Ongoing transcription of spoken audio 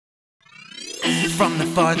From the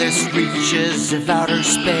farthest reaches of outer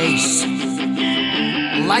space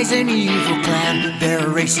lies an evil clan. They're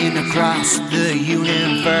racing across the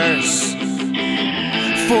universe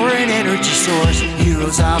for an energy source.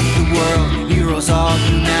 Heroes of the world, heroes all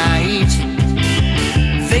unite.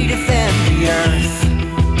 They defend the earth.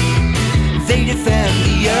 They defend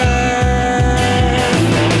the earth.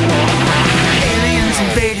 Aliens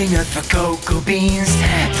invading Earth for cocoa beans,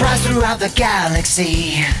 prized throughout the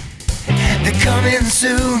galaxy. They're coming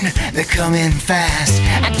soon, they're coming fast.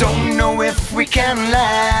 I don't know if we can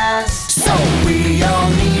last. So we all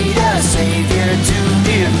need a savior to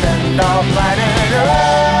defend our planet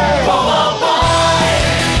Earth. BoBoiBoy!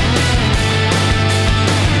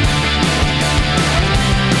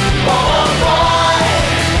 BoBoiBoy!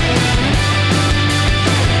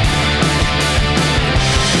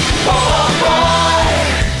 BoBoiBoy!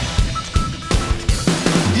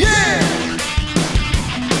 Yeah!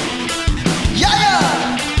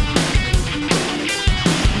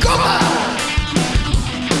 Gopal!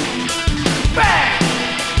 Bang!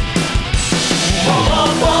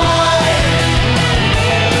 BoBoiBoy!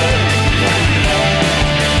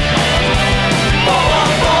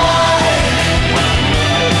 BoBoiBoy!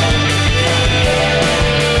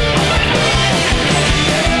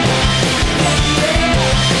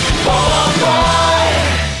 BoBoiBoy!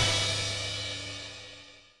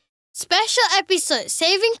 Special episode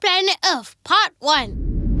Saving Planet Earth Part 1.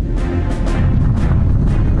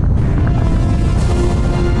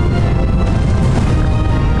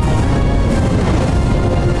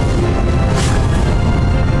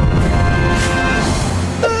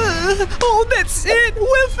 Oh, that's it!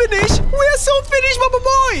 We're finished! We're so finished,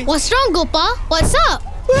 BoBoiBoy! What's wrong, Gopal? What's up?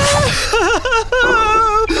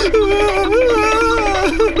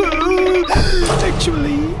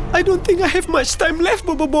 Actually, I don't think I have much time left,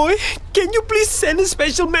 BoBoiBoy. Can you please send a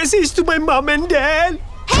special message to my mom and dad?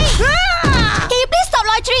 Hey! Can you please stop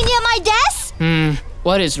loitering near my desk?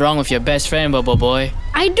 What is wrong with your best friend, BoBoiBoy?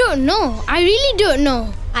 I don't know. I really don't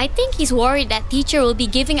know. I think he's worried that teacher will be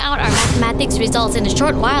giving out our mathematics results in a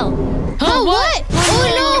short while. Huh? What? Oh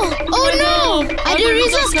no! Oh no! Are the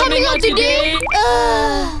results coming out today?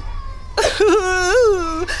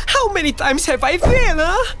 How many times have I failed,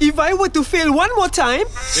 huh? If I were to fail one more time...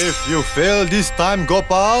 If you fail this time,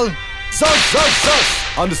 Gopal, sus!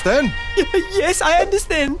 Understand? Yes, I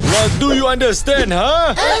understand. What do you understand,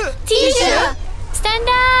 huh? Teacher! Stand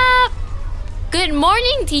up! Good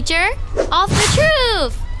morning, teacher. Of the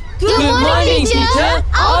truth! Good morning, teacher!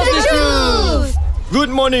 Of the truth! Good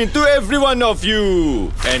morning to every one of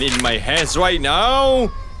you. And in my hands right now,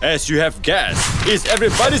 as you have guessed, is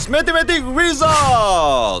everybody's mathematics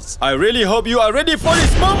results. I really hope you are ready for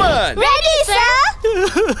this moment. Ready, sir?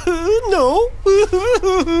 No.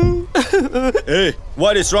 Hey,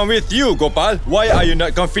 what is wrong with you, Gopal? Why are you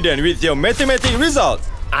not confident with your mathematics results?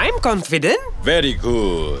 I'm confident. Very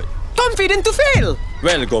good. Confident to fail.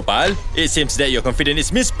 Well, Gopal, it seems that your confidence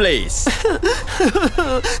is misplaced.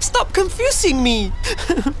 Stop confusing me.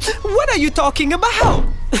 What are you talking about?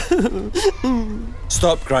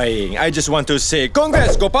 Stop crying. I just want to say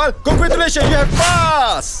congrats, Gopal. Congratulations, you have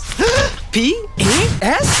passed.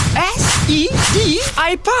 P-A-S-S-E-D.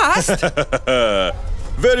 I passed.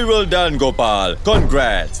 Very well done, Gopal.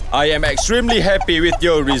 Congrats. I am extremely happy with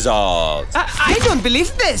your results. I don't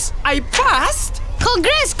believe this. I passed.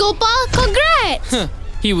 Congrats, Gopal! Congrats!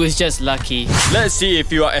 He was just lucky. Let's see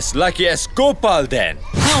if you are as lucky as Gopal then.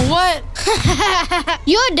 What?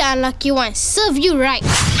 You're the unlucky one. Serve you right.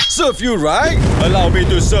 Serve you right? Allow me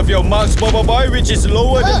to serve your marks, BoBoiBoy, which is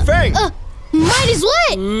lower than Fang. Mine is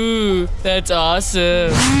what? Ooh, that's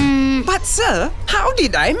awesome. But sir, how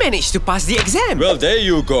did I manage to pass the exam? Well, there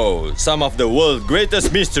you go. Some of the world's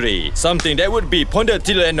greatest mystery. Something that would be pondered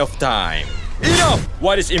till the end of time. Enough!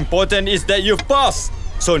 What is important is that you've passed.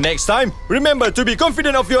 So next time, remember to be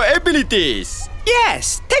confident of your abilities.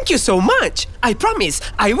 Yes, thank you so much. I promise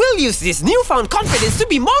I will use this newfound confidence to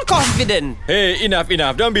be more confident. Hey, enough.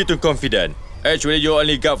 Don't be too confident. Actually, you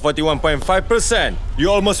only got 41.5%.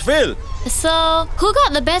 You almost failed. So, who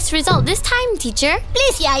got the best result this time, teacher?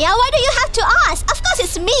 Please, Yaya, why do you have to ask? Of course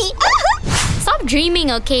it's me. Stop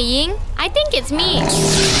dreaming, okay, Ying? I think it's me.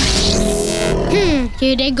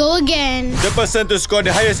 Here they go again. The person to score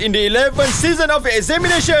the highest in the 11th season of the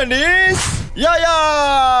examination is...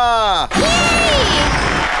 Yaya!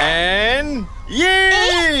 And...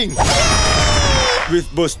 Ying! With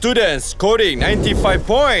both students scoring 95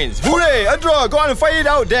 points. Hooray! A draw! Go on and fight it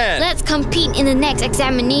out then. Let's compete in the next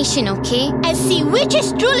examination, okay? And see which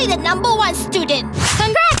is truly the #1 student.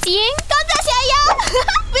 Congrats, Ying! Congrats, Yaya!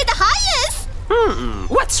 We're the highest!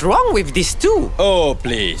 What's wrong with these two? Oh,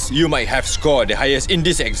 please. You might have scored the highest in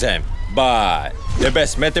this exam. But the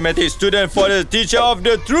best mathematics student for the teacher of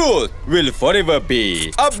the truth will forever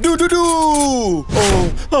be Abdu-du-du. Oh,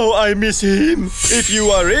 how I miss him. If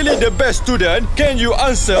you are really the best student, can you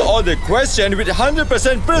answer all the questions with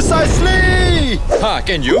 100% precisely?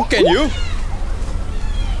 Can you?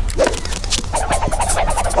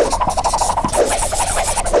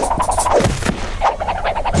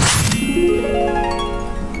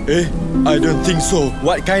 I don't think so.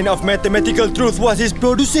 What kind of mathematical truth was he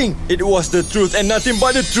producing? It was the truth and nothing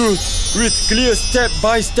but the truth, with clear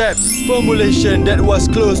step-by-step formulation that was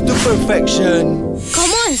close to perfection.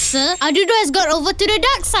 Come on, sir. Adudu has got over to the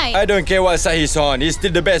dark side. I don't care what side he's on. He's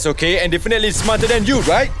still the best, okay? And definitely smarter than you,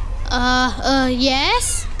 right?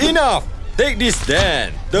 Yes. Enough! Take this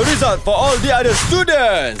then. The result for all the other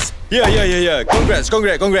students. Yeah. Congrats.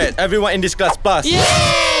 Everyone in this class pass.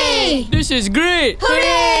 Yay! This is great.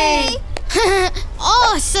 Hooray!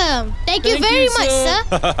 Awesome. Thank you very much, sir.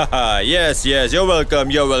 Yes, you're welcome.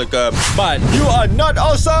 But you are not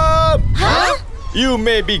awesome! Huh? You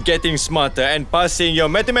may be getting smarter and passing your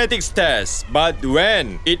mathematics test, but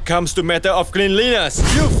when it comes to matter of cleanliness,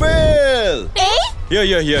 you fail!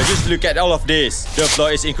 Here, just look at all of this. The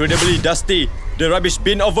floor is incredibly dusty. The rubbish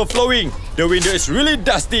bin overflowing. The window is really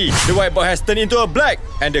dusty. The whiteboard has turned into a black.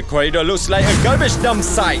 And the corridor looks like a garbage dump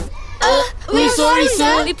site. We're sorry,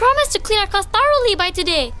 sir. We promised to clean our class thoroughly by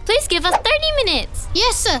today. Please give us 30 minutes.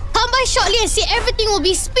 Yes, sir. Come by shortly and see everything will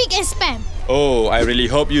be spick and span. Oh, I really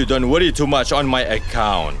hope you don't worry too much on my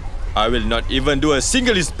account. I will not even do a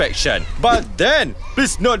single inspection. But then,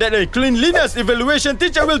 please note that a cleanliness evaluation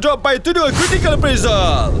teacher will drop by to do a critical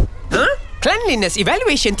appraisal. Huh? Cleanliness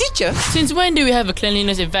evaluation teacher? Since when do we have a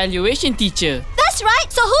cleanliness evaluation teacher? That's right.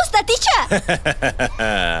 So who's the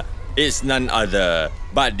teacher? It's none other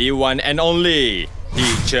but the one and only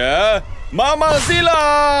teacher Mama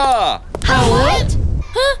Zilla. What?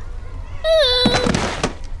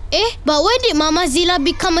 But when did Mama Zilla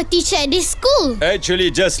become a teacher at this school? Actually,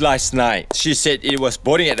 just last night, she said it was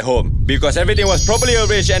boring at home because everything was properly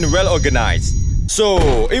arranged and well organized.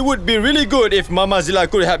 So, it would be really good if Mama Zilla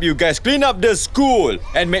could help you guys clean up the school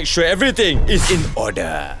and make sure everything is in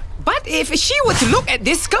order. But if she were to look at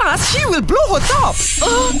this class, she will blow her top.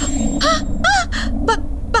 But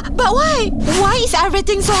why? Why is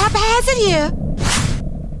everything so haphazard here?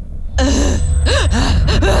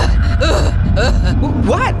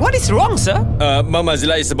 What is wrong, sir? Mama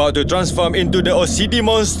Zilla is about to transform into the OCD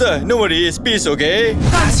monster. No worries, peace, okay?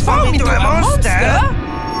 Transform into a monster?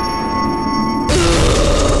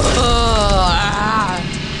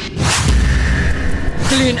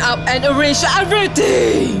 Clean up and arrange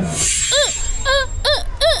everything.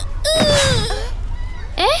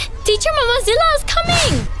 Teacher Mama Zilla is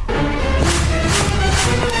coming.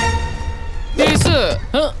 Hey, sir.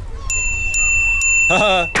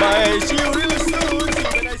 Bye. See you real soon.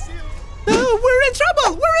 When I see you. We're in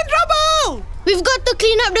trouble. We've got to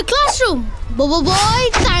clean up the classroom.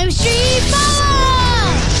 BoBoiBoy ×3 power!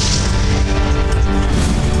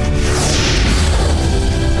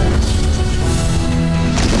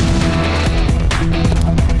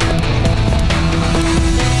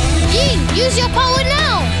 Ying, use your power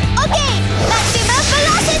now. Okay, maximum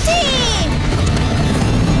velocity.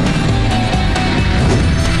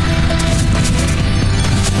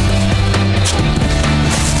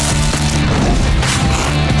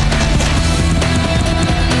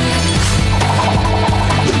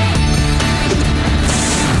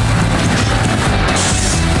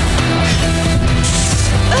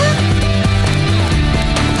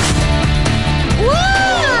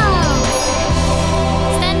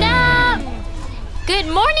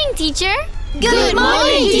 Teacher. Good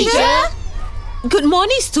morning, teacher. Good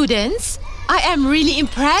morning, students. I am really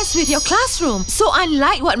impressed with your classroom. So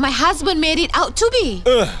unlike what my husband made it out to be.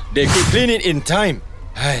 They could clean it in time.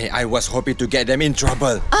 I was hoping to get them in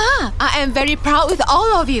trouble. I am very proud with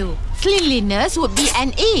all of you. Cleanliness would be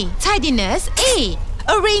an A. Tidiness, A.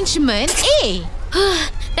 Arrangement, A.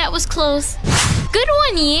 That was close. Good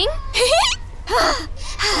one, Ying.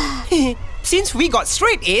 Since we got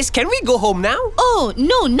straight A's, can we go home now? Oh,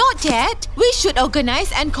 no, not yet. We should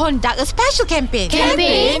organize and conduct a special campaign.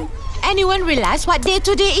 Campaign? Anyone realize what day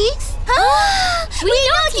today is? We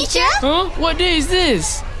know, teacher. Huh? What day is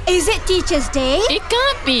this? Is it Teacher's Day? It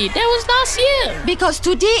can't be. That was last year. Because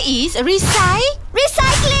today is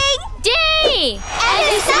Recycling Day. and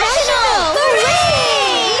it's National!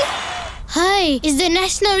 Hooray! Hi, it's the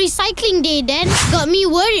National Recycling Day then. Got me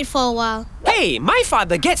worried for a while. Hey, my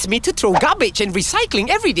father gets me to throw garbage and recycling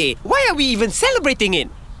every day. Why are we even celebrating it?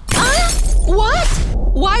 What?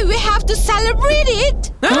 Why we have to celebrate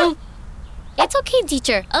it? Huh? It's okay,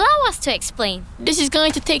 teacher. Allow us to explain. This is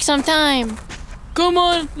going to take some time. Come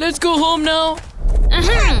on, let's go home now.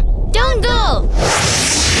 Don't go!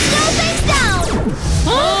 Slow things down!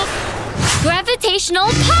 Huh? Gravitational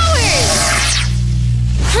powers!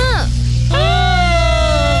 Huh?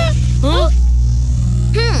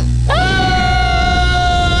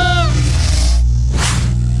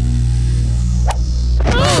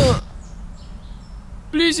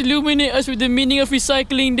 Please illuminate us with the meaning of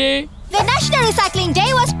Recycling Day. The National Recycling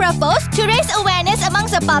Day was proposed to raise awareness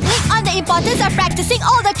amongst the public on the importance of practicing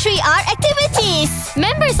all the 3R activities.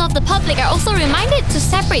 Members of the public are also reminded to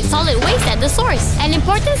separate solid waste at the source, an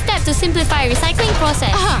important step to simplify recycling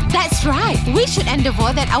process. That's right. We should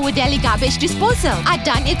endeavor that our daily garbage disposal are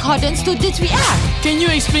done in accordance to the 3R. Can you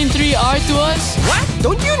explain 3R to us? What?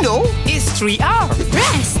 Don't you know? It's 3R.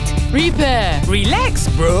 Rest. Repair. Relax,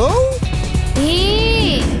 bro.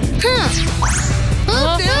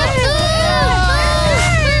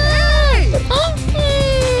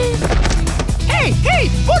 Hey,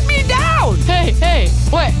 put me down! Hey,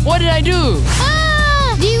 what did I do?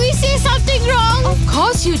 Did we say something wrong? Of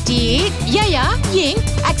course you did. Yaya, Ying,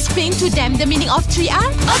 explain to them the meaning of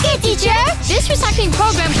 3R. Okay, teacher. This recycling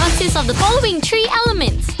program consists of the following 3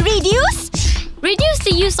 elements. Reduce, Reduce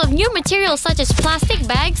the use of new materials such as plastic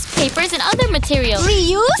bags, papers, and other materials.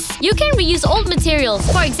 reuse, You can reuse old materials.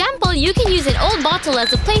 For example, you can use an old bottle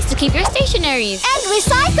as a place to keep your stationeries. and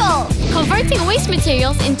recycle. Converting waste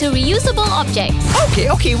materials into reusable objects.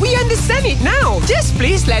 Okay, we understand it now. Just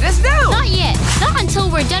please let us down. Not yet. Not until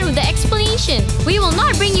we're done with the explanation. We will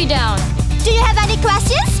not bring you down. Do you have any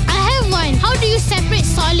questions? I have one. How do you separate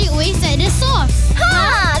solid waste at the source?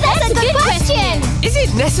 That's a good question. Is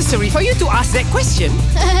it necessary for you to ask that question?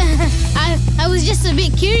 I was just a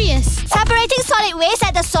bit curious. Separating solid waste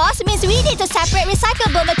at the source means we need to separate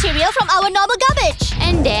recyclable material from our normal garbage.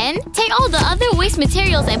 And then, take all the other waste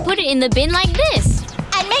materials and put it in the bin like this.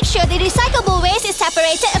 And make sure the recyclable waste is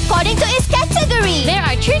separated according to its category. There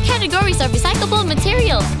are 3 categories of recyclable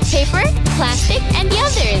materials: paper, plastic, and the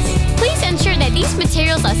others. Please ensure that these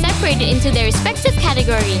materials are separated into their respective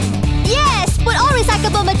category. Yes, put all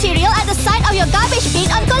recyclable material at the side of your garbage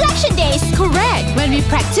bin on collection days. Correct. When we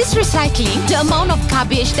practice recycling, the amount of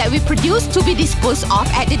garbage that we produce to be disposed of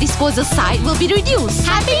at the disposal site will be reduced.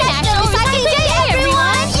 Happy National Recycling Day,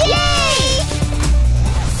 everyone! Yay!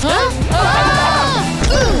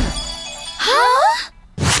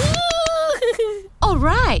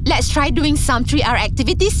 Alright, let's try doing some 3R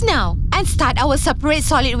activities now and start our separate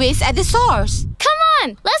solid waste at the source. Come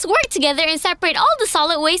on! Let's work together and separate all the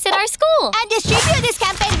solid waste at our school. And distribute these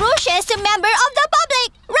campaign brochures to members of the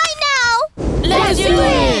public right now. Let's do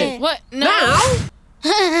it! What? Now?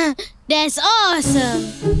 That's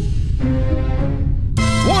awesome.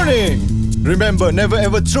 Warning! Remember, never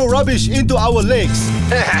ever throw rubbish into our lakes.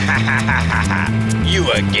 You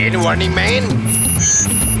again, Warning Man?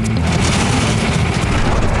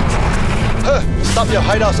 Stop your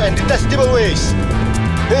hideouts and detestable waste.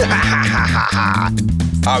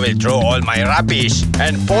 I will throw all my rubbish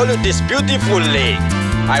and pollute this beautiful lake.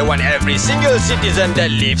 I want every single citizen that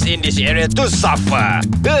lives in this area to suffer.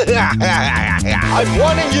 I'm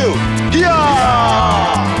warning you.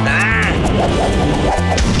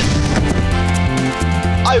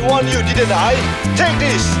 I warned you, didn't I? Take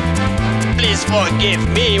this. Please forgive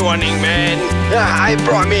me, Warning Man. I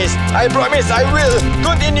promise I will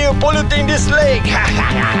continue polluting this lake.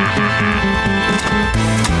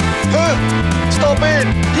 Stop it.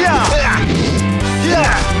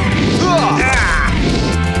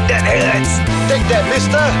 That hurts. Take that,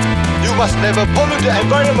 mister. You must never pollute the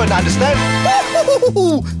environment, understand?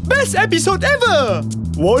 Best episode ever!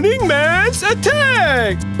 Warning Man's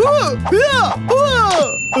attack!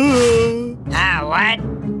 What?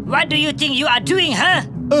 What do you think you are doing, huh?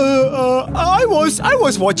 I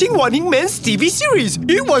was watching Warning Man's TV series.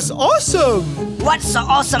 It was awesome! What's so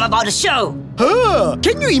awesome about the show?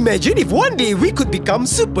 Can you imagine if one day we could become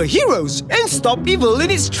superheroes and stop evil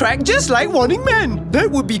in its track just like Warning Man?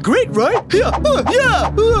 That would be great, right?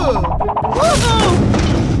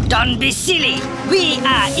 Don't be silly. We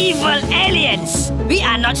are evil aliens. We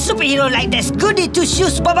are not superhero like this goody two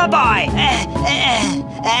shoes BoBoiBoy.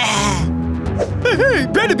 Hey,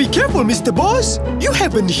 better be careful, Mr. Boss. You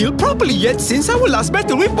haven't healed properly yet since our last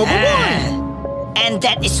battle with BoBoiBoy. And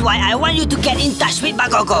that is why I want you to get in touch with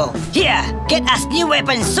Bagogo. Here, get us new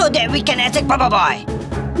weapons so that we can attack BoBoiBoy.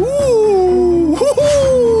 Ooh,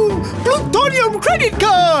 plutonium credit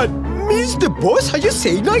card. Mr. Boss, are you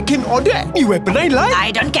saying I can order any weapon I like?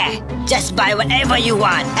 I don't care. Just buy whatever you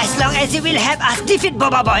want, as long as it will help us defeat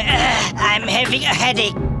BoBoiBoy. I'm having a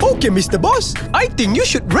headache. Okay, Mr. Boss. I think you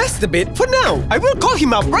should rest a bit for now. I will call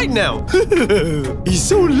him up right now. He's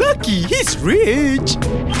so lucky. He's rich.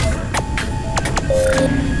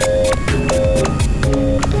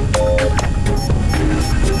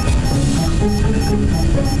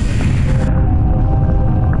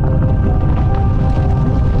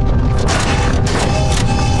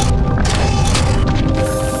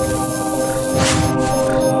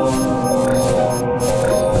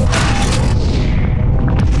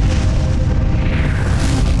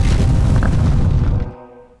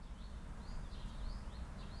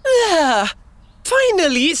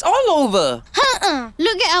 Finally, it's all over.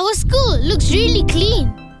 Look at our school. Looks really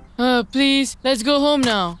clean. Please, let's go home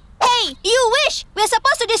now. Hey, you wish! We're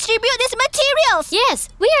supposed to distribute these materials! Yes,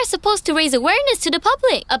 we are supposed to raise awareness to the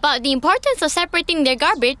public about the importance of separating their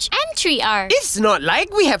garbage and tree art. It's not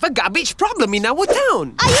like we have a garbage problem in our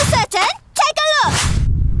town. Are you certain? Take a look!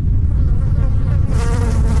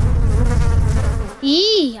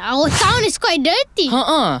 Eee, our town is quite dirty.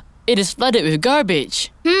 It is flooded with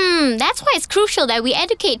garbage. That's why it's crucial that we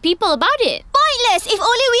educate people about it. Pointless if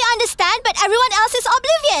only we understand but everyone else is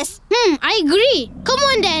oblivious. I agree. Come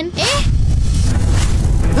on then.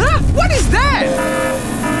 Huh? What is that?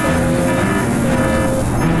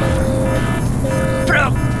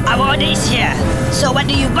 Bro, our order is here. So what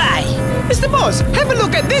do you buy? Mr. Boss, have a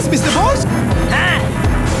look at this, Mr. Boss. Huh?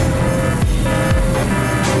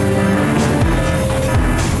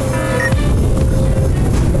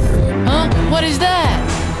 What is that?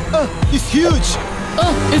 It's huge.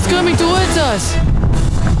 It's coming towards us.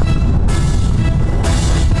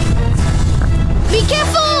 Be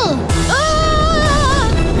careful!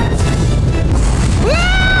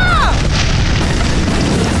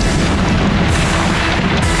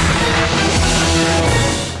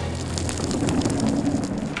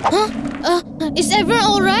 Is everyone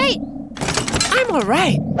alright? I'm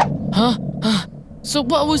alright. So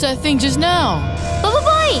what was that thing just now?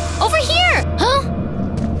 BoBoiBoy, over here! Huh?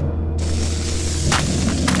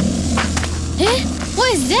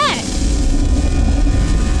 What is that?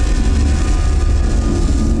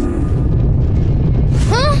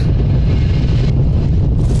 Huh?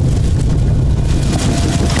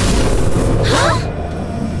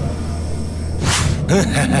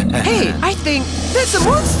 Hey, I think that's a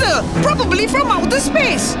monster. Probably from outer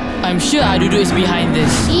space. I'm sure Adudu is behind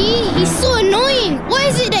this. He's so annoying. What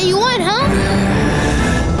is it that you want, huh?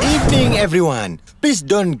 Evening, everyone. Please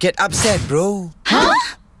don't get upset, bro. Huh?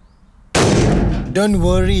 Don't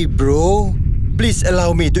worry, bro. Please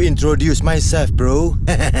allow me to introduce myself, bro.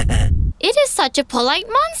 It is such a polite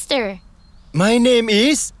monster. My name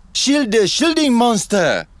is Shield the Shielding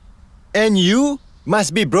Monster. And you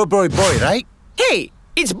must be BoBoiBoy, right? Hey,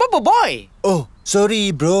 it's BoBoiBoy. Oh,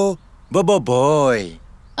 sorry, bro. BoBoiBoy.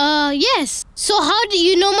 Yes. So how did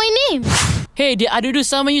you know my name? Hey, did Adudu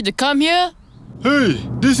summon you to come here? Hey,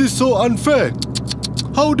 this is so unfair.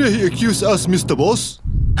 How dare he accuse us, Mr. Boss?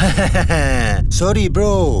 Sorry,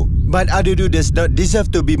 bro. But Adudu does not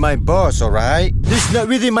deserve to be my boss, alright? He's not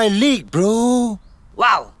within my league, bro.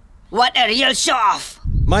 Wow, what a real show-off.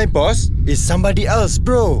 My boss is somebody else,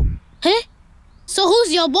 bro. Huh? So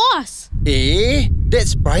who's your boss?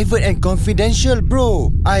 That's private and confidential,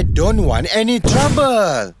 bro. I don't want any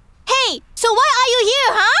trouble. Hey, so why are you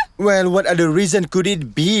here, huh? Well, what other reason could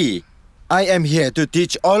it be? I am here to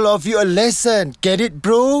teach all of you a lesson. Get it,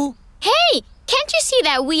 bro? Hey, can't you see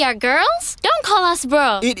that we are girls? Don't call us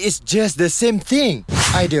bro. It is just the same thing.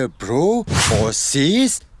 Either bro or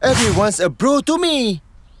sis. Everyone's a bro to me.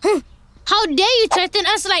 How dare you threaten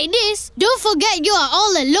us like this? Don't forget you are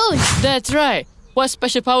all alone. That's right. What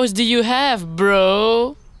special powers do you have,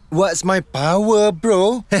 bro? What's my power,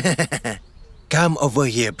 bro? Come over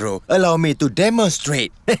here, bro. Allow me to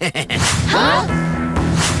demonstrate. Huh?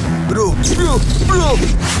 Bro, bro, bro.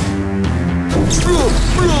 Bro,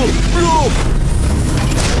 bro, bro.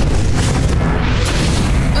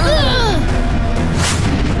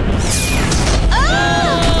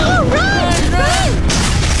 Run!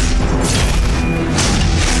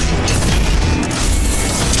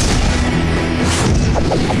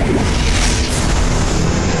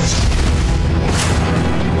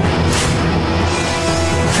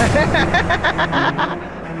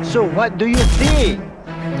 So what do you think?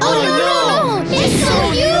 Oh no! It's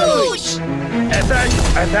so huge! Attack!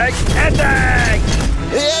 Attack! Attack!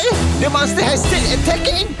 The monster has started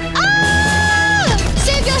attacking!